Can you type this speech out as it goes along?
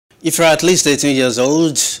If you're at least 18 years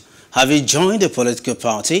old, have you joined a political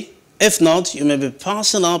party? If not, you may be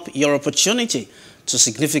passing up your opportunity to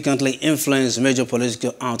significantly influence major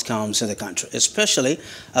political outcomes in the country, especially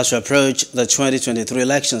as we approach the 2023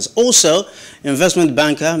 elections. Also, investment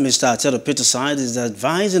banker Mr. Atedo Peterside is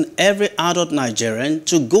advising every adult Nigerian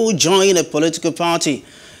to go join a political party.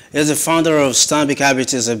 He is the founder of Stanbic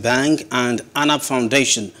IBTC Bank and ANAP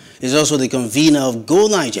Foundation. He is also the convener of Go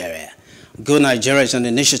Nigeria. Go Nigeria is an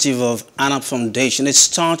initiative of ANAP Foundation. It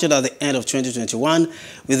started at the end of 2021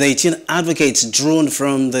 with 18 advocates drawn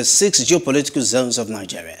from the 6 geopolitical zones of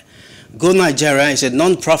Nigeria. Go Nigeria is a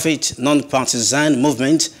non-profit, non-partisan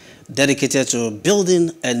movement dedicated to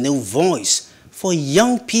building a new voice for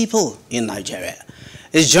young people in Nigeria.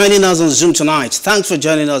 He's joining us on Zoom tonight. Thanks for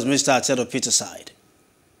joining us, Mr. Atedo Peterside.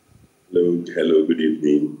 Hello, good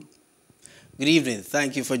evening. Good evening.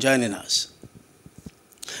 Thank you for joining us.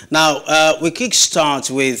 Now, we kickstart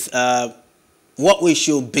with what we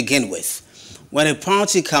should begin with. When a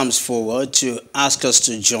party comes forward to ask us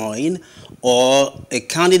to join, or a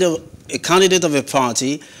candidate of a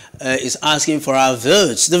party is asking for our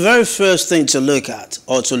votes, the very first thing to look at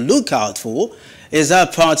or to look out for is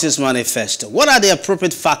that party's manifesto. What are the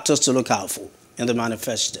appropriate factors to look out for in the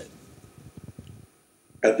manifesto?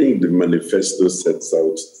 I think the manifesto sets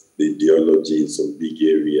out the ideology in some big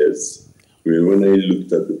areas. When I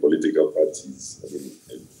looked at the political parties,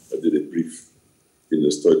 I did a brief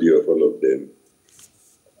study of all of them.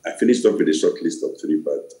 I finished up with a short list of three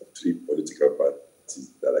political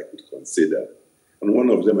parties that I could consider. And one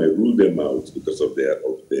of them, I ruled them out because of their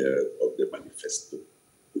manifesto.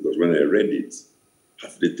 Because when I read it,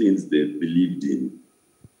 half the things they believed in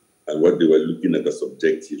and what they were looking at as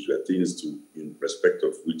objectives were things in respect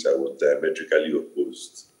of which I was diametrically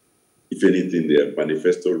opposed. If anything, their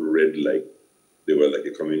manifesto read like they were like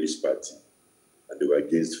a communist party, and they were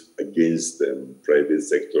against private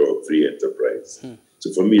sector or free enterprise.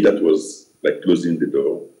 So for me, that was like closing the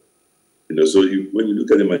door. So when you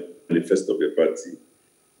look at the manifesto of a party,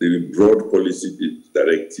 the broad policy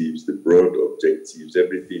directives, the broad objectives,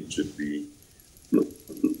 everything should be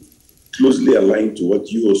closely aligned to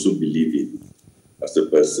what you also believe in as a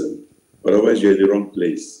person. Otherwise, you're in the wrong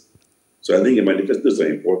place. So I think the manifestos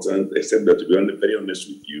are important, except that, to be very honest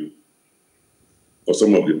with you, for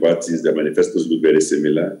some of the parties, their manifestos look very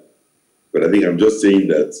similar. But I think I'm just saying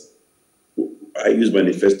that I use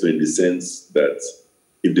manifesto in the sense that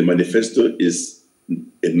if the manifesto is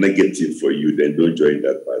a negative for you, then don't join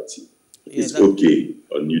that party. If it's okay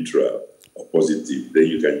or neutral or positive, then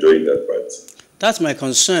you can join that party. That's my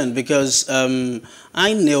concern, because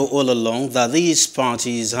I know all along that these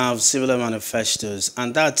parties have similar manifestos,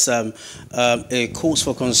 and that's a cause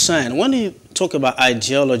for concern. When you talk about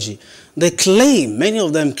ideology, many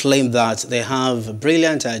of them claim that they have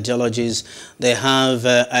brilliant ideologies. They have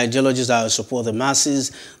ideologies that will support the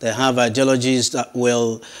masses. They have ideologies that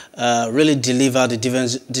will really deliver the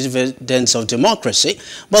dividends of democracy.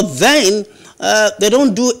 But then they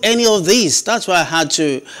don't do any of these. That's why I had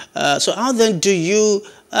to. So how then do you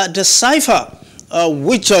decipher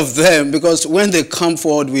which of them? Because when they come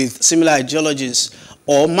forward with similar ideologies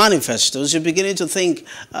or manifestos, you're beginning to think,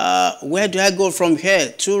 where do I go from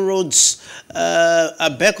here? 2 roads are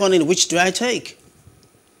beckoning, which do I take?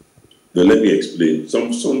 Now, let me explain.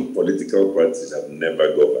 Some political parties have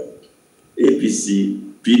never governed.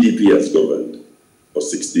 PDP has governed for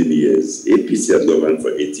 16 years. APC has governed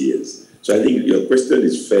for 8 years. So I think your question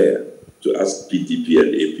is fair to ask PDP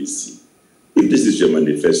and APC. If this is your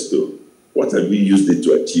manifesto, what have you used it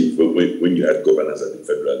to achieve when you had governance at the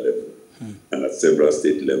federal level and at several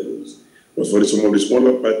state levels? But for some of the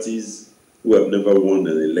smaller parties who have never won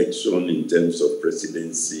an election in terms of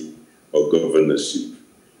presidency or governorship,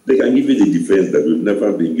 they can give you the defense that we've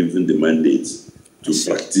never been given the mandate to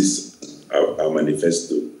practice our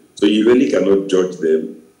manifesto. So you really cannot judge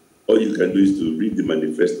them. All you can do is to read the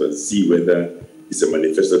manifesto and see whether it's a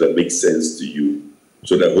manifesto that makes sense to you,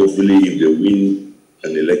 so that hopefully if they win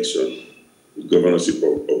an election, governorship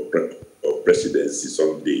or presidency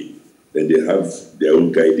someday, then they have their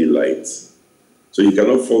own guiding lights. So you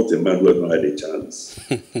cannot fault a man who has not had a chance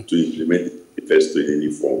to implement the manifesto in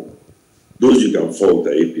any form. Those you can fault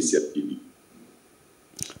are APC and PDP.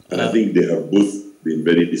 And I think they have both been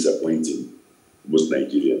very disappointing to most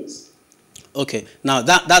Nigerians. Okay, now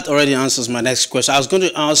that already answers my next question. I was going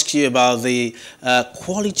to ask you about the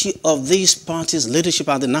quality of these parties' leadership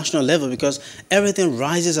at the national level, because everything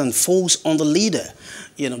rises and falls on the leader,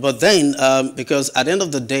 you know. But then, because at the end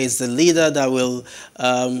of the day, it's the leader that will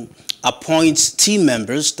appoint team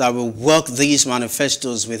members that will work these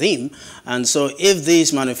manifestos with him. And so, if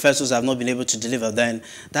these manifestos have not been able to deliver, then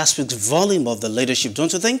that speaks volume of the leadership,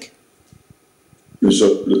 don't you think?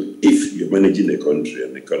 So, look, if you're managing a country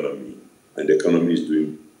and economy, and the economy is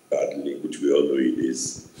doing badly, which we all know it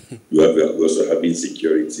is, you also have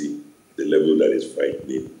insecurity, the level that is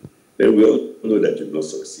frightening, then we all know that you've not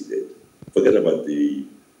succeeded. Forget about the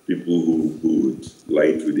people who would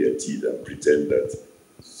lie through their teeth and pretend that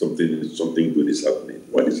something good is happening.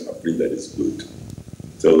 What is happening that is good?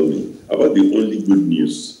 Tell me about the only good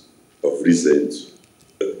news of recent,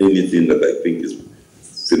 anything that I think is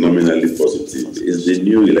phenomenally positive, is the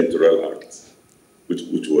new electoral act, which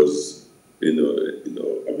was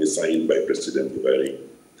signed by President Buhari.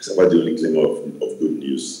 It's about the only claim of good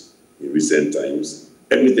news in recent times.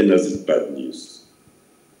 Everything else is bad news.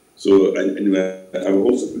 So, anyway,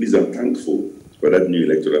 I'm thankful for that new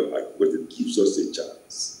electoral act, because it gives us a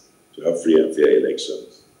chance to have free and fair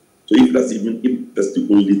elections. So, if that's the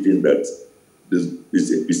only thing that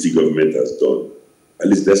this APC government has done, at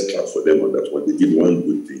least let's clap for them on that one. They did one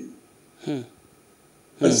good thing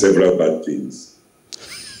and several bad things.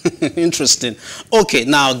 Interesting. Okay,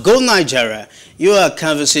 now Go Nigeria. You are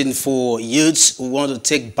canvassing for youths who want to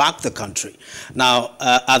take back the country. Now,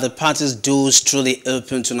 are the party's doors truly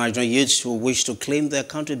open to Nigerian youths who wish to claim their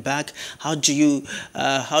country back? How do you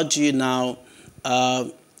now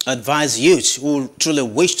advise youths who truly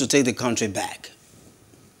wish to take the country back?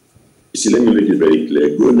 You see, let me make it very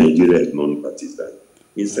clear. Go Nigeria is non-partisan.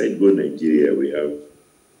 Inside Go Nigeria, we have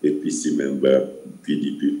APC member,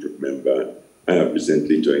 PDP member. I have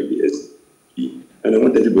recently joined the SDP, and I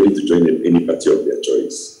want everybody to join any party of their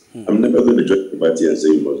choice. I'm never going to join the party and say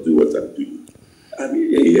you must do what I'm doing. I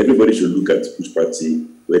mean, everybody should look at which party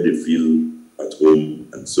where they feel at home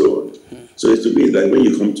and so on. So it's to me that when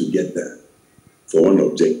you come together for one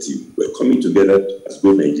objective, we're coming together as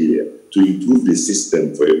Go Nigeria to improve the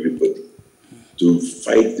system for everybody, to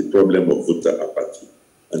fight the problem of voter apathy,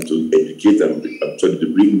 and to educate and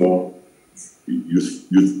to bring more youth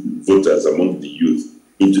voters among the youth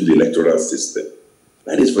into the electoral system.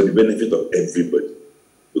 That is for the benefit of everybody.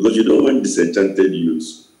 Because you don't want disenchanted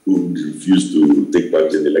youths who refuse to take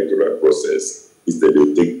part in the electoral process. Instead,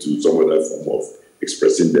 they'll take to some other form of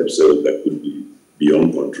expressing themselves that could be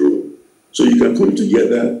beyond control. So you can come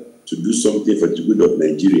together to do something for the good of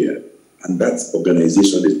Nigeria, and that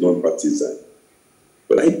organization is non-partisan.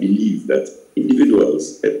 But I believe that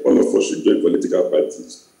individuals, and all of us, should join political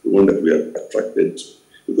parties, the one that we are attracted to.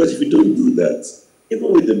 Because if you don't do that,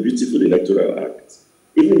 even with the beautiful electoral act,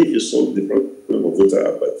 even if you solve the problem of voter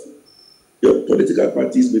apathy, your political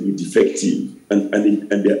parties may be defective, and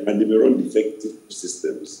they may run defective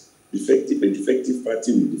systems. A defective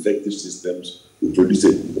party with defective systems will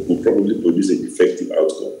probably produce a defective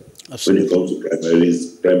outcome. Absolutely. When it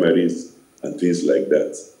comes to primaries and things like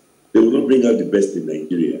that. They will not bring out the best in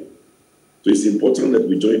Nigeria. So it's important that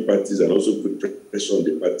we join parties and also put pressure on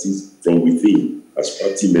the parties from within as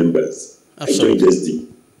party members. Absolutely. I joined SDP.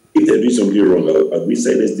 If they're doing something wrong, I'll be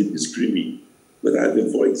inside SDP screaming, but I have a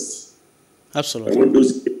voice. Absolutely. I want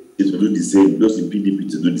those to do the same, those in PDP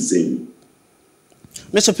to do the same.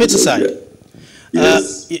 Mr. Peterside,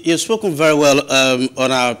 yes. You've spoken very well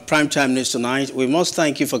on our primetime news tonight. We must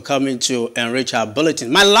thank you for coming to enrich our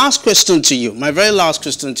bulletin. My last question to you, my very last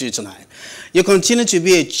question to you tonight. You continue to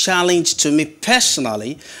be a challenge to me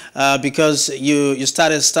personally because you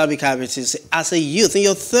started Stabic Habitats as a youth. In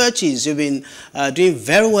your 30s, you've been doing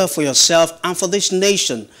very well for yourself and for this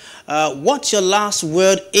nation. What's your last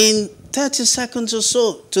word in 30 seconds or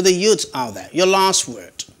so to the youth out there? Your last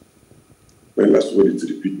word. My last word is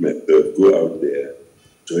to repeat myself. Go out there,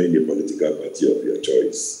 join a political party of your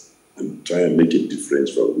choice, and try and make a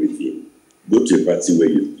difference from within. Go to a party where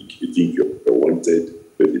you think you're wanted,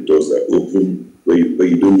 where the doors are open, where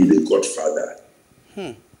you don't need a godfather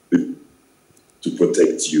to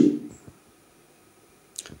protect you.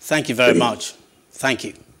 Thank you very much. Thank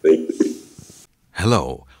you. Thank you.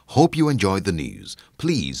 Hello. Hope you enjoyed the news.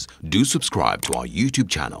 Please do subscribe to our YouTube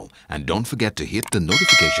channel and don't forget to hit the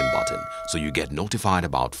notification button so you get notified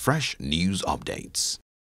about fresh news updates.